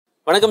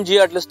வணக்கம் G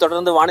atlas.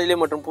 தொடர்ந்து வானிலை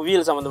மற்றும்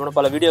புவியியல் சம்பந்தமான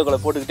பல வீடியோக்களை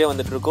போட்டுக்கிட்டே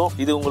வந்துட்டு இருக்கோம்.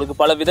 இது உங்களுக்கு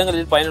பல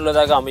விதங்களில்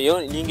பயனுள்ளதாக அமையும்.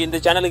 நீங்க இந்த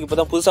சேனலுக்கு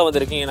இப்பதான் புதுசா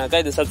வந்திருக்கீங்கன்னாக்கா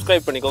இதை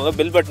சப்ஸ்கிரைப் பண்ணிக்கோங்க,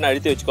 பெல் பட்டனை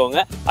அழுத்தி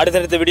வச்சுக்கோங்க.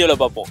 அடுத்தடுத்த வீடியோல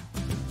பார்ப்போம்.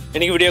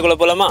 இன்னைக்கு வீடியோக்குள்ள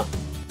போலாமா?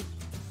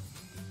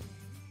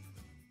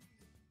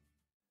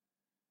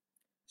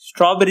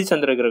 ஸ்ட்ராபெரி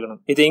சந்திர கிரகணம்,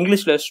 இது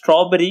இங்கிலீஷ்ல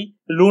ஸ்ட்ராபெரி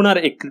லூனார்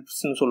எக்லிப்ஸ்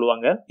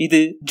சொல்லுவாங்க. இது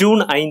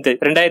ஜூன் 5,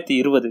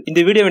 2020. இந்த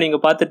வீடியோவை நீங்க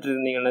பாத்துட்டு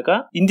இருந்தீங்கன்னாக்கா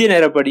இந்திய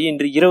நேரப்படி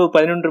இன்று இரவு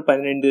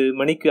 11:15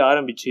 மணிக்கு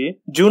ஆரம்பிச்சு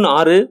ஜூன்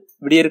 6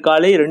 விடியற்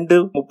காலை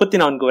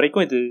 2:34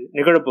 வரைக்கும் இது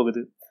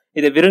நிகழப்போகுது.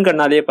 இதை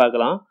வெறுங்கண்ணாலேயே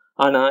பார்க்கலாம்.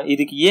 ஆனா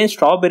இதுக்கு ஏன்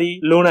ஸ்ட்ராபெரி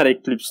லூனார்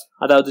எக்லிப்ஸ்,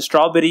 அதாவது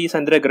ஸ்ட்ராபெரி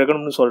சந்திர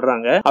கிரகணம்னு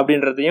சொல்றாங்க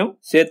அப்படின்றதையும்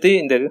சேர்த்து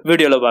இந்த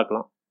வீடியோல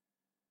பார்க்கலாம்.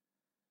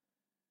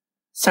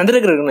 சந்திர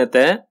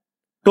கிரகணத்தை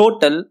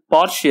டோட்டல்,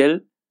 பார்ஷியல்,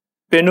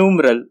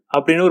 பெனும்ரல்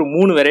அப்படின்னு ஒரு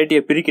 3 வெரைட்டியை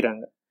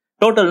பிரிக்கிறாங்க.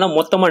 டோட்டல்னா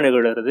மொத்தமா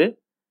நிகழ்றது.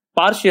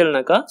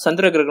 பார்ஷியல்னாக்கா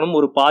சந்திர கிரகணம்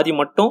ஒரு பாதி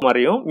மட்டும்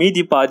மறையும்,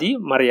 மீதி பாதி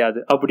மறையாது,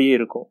 அப்படியே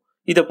இருக்கும்.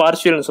 இதை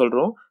பார்ஷியல்னு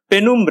சொல்றோம்.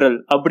 பெனும்ரல்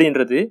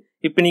அப்படின்றது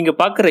இப்ப நீங்க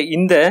பாக்குற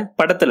இந்த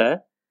படத்துல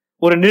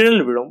ஒரு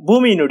நிழல் விழும்,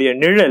 பூமியினுடைய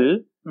நிழல்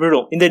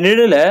விழும். இந்த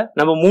நிழலை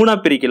நம்ம 3ஆ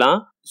பிரிக்கலாம்.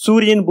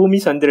 சூரியன், பூமி,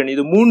 சந்திரன்,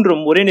 இது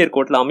 3ம் ஒரே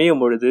நேர்கோட்டில் அமையும்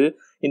பொழுது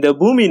இந்த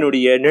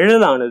பூமியினுடைய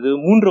நிழலானது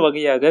 3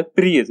 வகையாக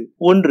பிரியுது.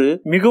 ஒன்று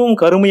மிகவும்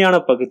கருமையான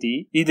பகுதி,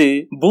 இது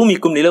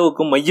பூமிக்கும்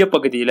நிலவுக்கும் மைய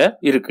பகுதியில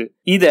இருக்கு.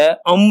 இத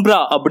அம்ப்ரா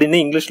அப்படின்னு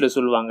இங்கிலீஷ்ல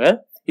சொல்லுவாங்க.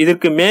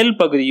 இதற்கு மேல்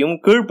பகுதியும்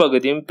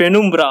கீழ்பகுதியும்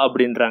பெனும்ப்ரா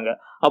அப்படின்றாங்க.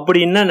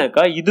 அப்படி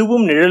என்னன்னாக்கா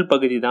இதுவும் நிழல்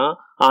பகுதி தான்.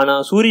 ஆனா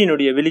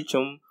சூரியனுடைய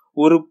வெளிச்சம்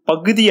ஒரு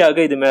பகுதியாக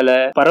இது மேல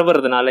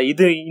பரவுறதுனால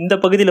இந்த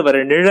பகுதியில வர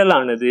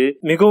நிழலானது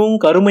மிகவும்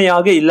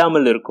கருமையாக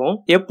இல்லாமல் இருக்கும்.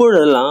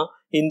 எப்பொழுதெல்லாம்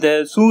இந்த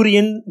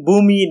சூரியன்,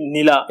 பூமி,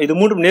 நிலா இது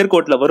 3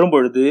 நேர்கோட்டுல வரும்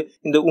பொழுது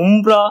இந்த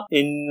உம்ப்ரா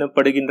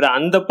என்னப்படுகின்ற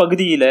அந்த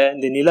பகுதியில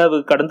இந்த நிலவு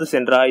கடந்து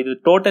சென்றா இது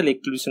டோட்டல்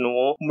எக்லிப்ஸ்னும்,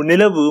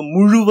 நிலவு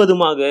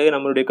முழுவதுமாக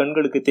நம்மளுடைய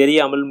கண்களுக்கு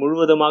தெரியாமல்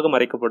முழுவதுமாக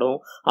மறைக்கப்படும்.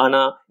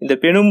 ஆனா இந்த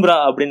பெனும்ப்ரா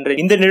அப்படின்ற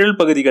இந்த நிழல்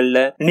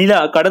பகுதிகளில் நிலா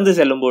கடந்து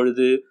செல்லும்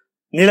பொழுது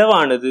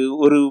நிலவானது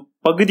ஒரு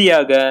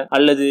பகுதியாக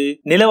அல்லது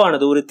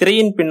நிலவானது ஒரு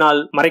திரையின் பின்னால்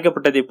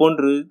மறைக்கப்பட்டதை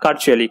போன்று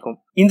காட்சி அளிக்கும்.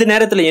 இந்த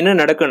நேரத்துல என்ன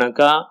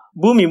நடக்கும்னாக்கா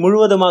பூமி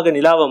முழுவதுமாக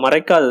நிலாவை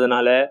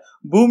மறைக்காததுனால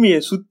பூமியை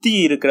சுத்தி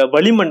இருக்கிற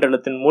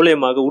வளிமண்டலத்தின்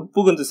மூலமாக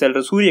உட்புகுந்து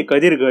செல்ற சூரிய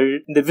கதிர்கள்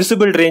இந்த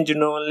விசிபிள்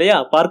ரேஞ்சுன்னு இல்லையா,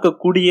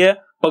 பார்க்கக்கூடிய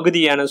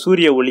பகுதியான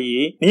சூரிய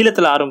ஒளியை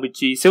நீலத்துல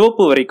ஆரம்பிச்சு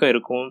சிவப்பு வரைக்கும்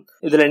இருக்கும்.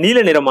 இதுல நீல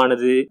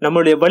நிறமானது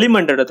நம்மளுடைய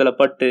வளிமண்டலத்துல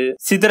பட்டு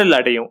சிதறல்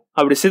அடையும்.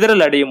 அப்படி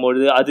சிதறல் அடையும்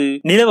பொழுது அது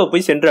நிலவை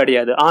போய் சென்று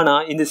அடையாது. ஆனா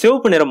இந்த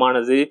சிவப்பு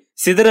நிறமானது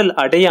சிதறல்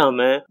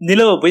அடையாம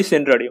நிலவை போய்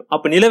சென்று அடையும்.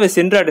 அப்ப நிலவை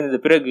சென்று அடைந்த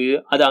பிறகு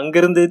அது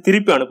அங்கிருந்து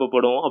திருப்பி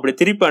அனுப்பப்படும். அப்படி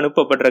திருப்பி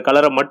அனுப்பப்படுற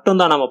கலரை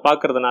மட்டும் தான் நாம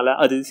பாக்குறதுனால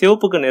அது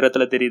சிவப்புக்கு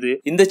நிறத்துல தெரியுது.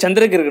 இந்த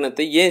சந்திர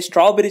கிரகணத்தை ஏன்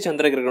ஸ்ட்ராபெரி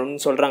சந்திர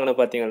கிரகணம்னு சொல்றாங்கன்னு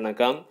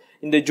பாத்தீங்கன்னாக்கா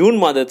இந்த ஜூன்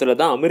மாதத்துல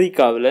தான்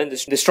அமெரிக்காவில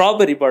இந்த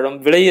ஸ்ட்ராபெரி பழம்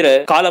விளையிற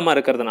காலமா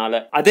இருக்கிறதுனால,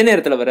 அதே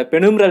நேரத்துல வர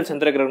பெனும்ரல்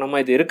சந்திர கிரகணமா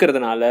இது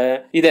இருக்கிறதுனால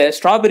இத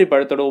ஸ்ட்ராபெரி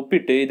பழத்தோட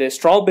ஒப்பிட்டு இதை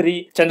ஸ்ட்ராபெரி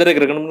சந்திர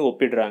கிரகணம்னு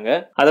ஒப்பிடுறாங்க.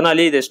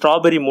 அதனாலேயே இதை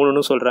ஸ்ட்ராபெரி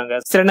மூணுன்னு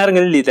சொல்றாங்க. சில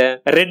நேரங்களில் இதை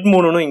ரெட்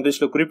மூணுன்னு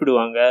இங்கிலீஷ்ல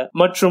குறிப்பிடுவாங்க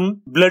மற்றும்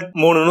பிளட்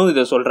மூணுன்னு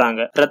இதை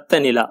சொல்றாங்க. ரத்த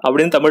நிலா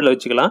அப்படின்னு தமிழ்ல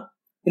வச்சுக்கலாம்.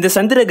 இந்த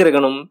சந்திர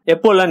கிரகணம்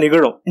எப்போல்லாம்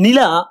நிகழும்?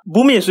 நிலா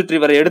பூமியை சுற்றி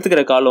வர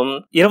எடுத்துக்கிற காலம்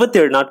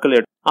 27 நாட்கள்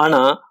எடுக்கும்.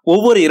 ஆனா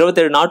ஒவ்வொரு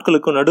 27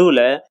 நாட்களுக்கும்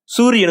நடுவுல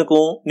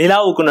சூரியனுக்கும்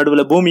நிலாவுக்கும்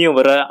நடுவுல பூமியும்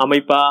வர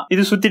அமைப்பா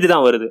இது சுத்திட்டு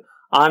தான் வருது.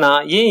 ஆனா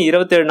ஏன்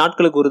 27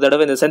 நாட்களுக்கு ஒரு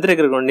தடவை இந்த சந்திர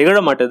கிரகணம் நிகழ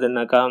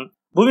மாட்டேதுன்னாக்கா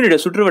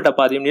பூமியினுடைய சுற்றுவட்ட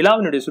பாதையும்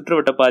நிலாவினுடைய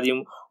சுற்றுவட்ட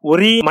பாதையும்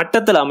ஒரே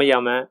மட்டத்துல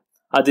அமையாம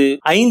அது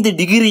 5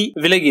 டிகிரி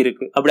விலகி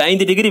இருக்கு. அப்படி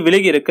 5 டிகிரி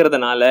விலகி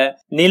இருக்கிறதுனால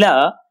நிலா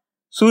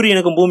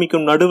சூரியனுக்கும்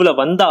பூமிக்கும் நடுவுல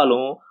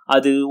வந்தாலும்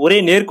அது ஒரே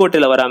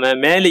நேர்கோட்டில வராம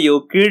மேலேயோ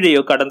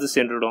கீழேயோ கடந்து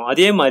சென்றுடும்.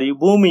 அதே மாதிரி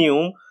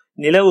பூமியும்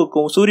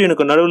நிலவுக்கும்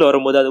சூரியனுக்கும் நடுவுல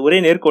வரும்போது அது ஒரே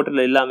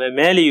நேர்கோட்டில இல்லாம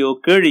மேலேயோ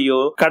கீழேயோ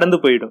கடந்து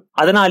போயிடும்.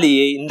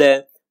 அதனாலேயே இந்த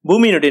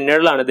பூமியினுடைய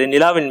நிழலானது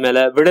நிலாவின்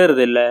மேல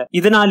விடுறது இல்லை.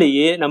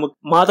 இதனாலேயே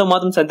நமக்கு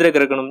மாதம் சந்திர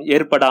கிரகணம்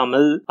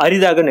ஏற்படாமல்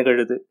அரிதாக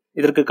நிகழுது.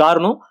 இதற்கு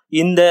காரணம்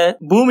இந்த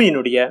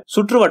பூமியினுடைய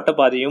சுற்றுவட்ட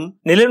பாதையும்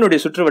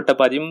நிலனுடைய சுற்றுவட்ட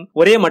பாதையும்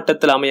ஒரே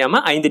மட்டத்தில்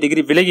அமையாம 5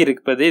 டிகிரி விலகி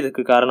இருப்பது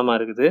இதுக்கு காரணமா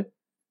இருக்குது.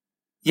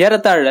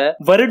 ஏறத்தாழ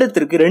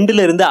வருடத்திற்கு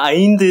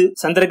 2-5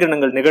 சந்திர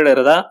கிரகணங்கள்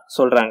நிகழறதா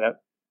சொல்றாங்க.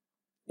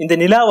 இந்த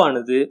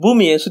நிலாவானது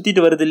பூமியை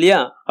சுத்திட்டு வருது இல்லையா,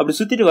 அப்படி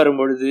சுத்திட்டு வரும்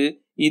பொழுது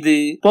இது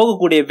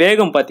போகக்கூடிய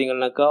வேகம்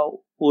பாத்தீங்கன்னாக்கா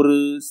ஒரு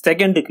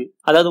செகண்டுக்கு,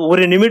 அதாவது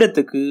ஒரு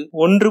நிமிடத்துக்கு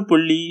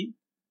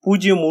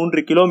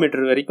 1.03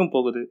 கிலோமீட்டர் வரைக்கும்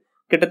போகுது.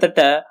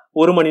 கிட்டத்தட்ட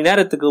ஒரு மணி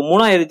நேரத்துக்கு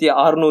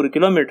 3600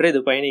 கிலோமீட்டர்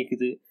இது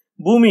பயணிக்குது.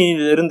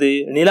 பூமியிலிருந்து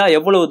நிலா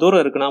எவ்வளவு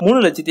தூரம் இருக்குன்னா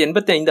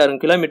 3,85,000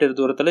 கிலோமீட்டர்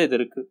தூரத்துல இது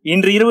இருக்கு.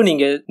 இன்று இரவு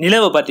நீங்க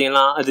நிலவை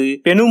பாத்தீங்கன்னா அது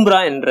பெனும்ப்ரா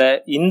என்ற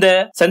இந்த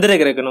சந்திர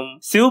கிரகணம்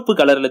சிவப்பு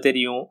கலர்ல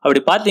தெரியும்.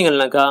 அப்படி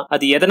பாத்தீங்கன்னாக்கா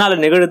அது எதனால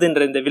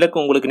நிகழுதுன்ற இந்த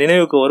விளக்கம் உங்களுக்கு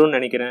நினைவுக்கு வரும்னு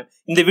நினைக்கிறேன்.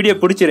 இந்த வீடியோ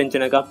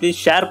பிடிச்சிருந்துச்சுனாக்கா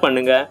ப்ளீஸ் ஷேர்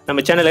பண்ணுங்க,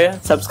 நம்ம சேனலை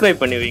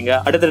சப்ஸ்கிரைப் பண்ணி வைங்க.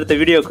 அடுத்தடுத்த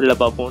வீடியோக்குள்ள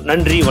பார்ப்போம்.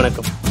 நன்றி,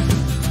 வணக்கம்.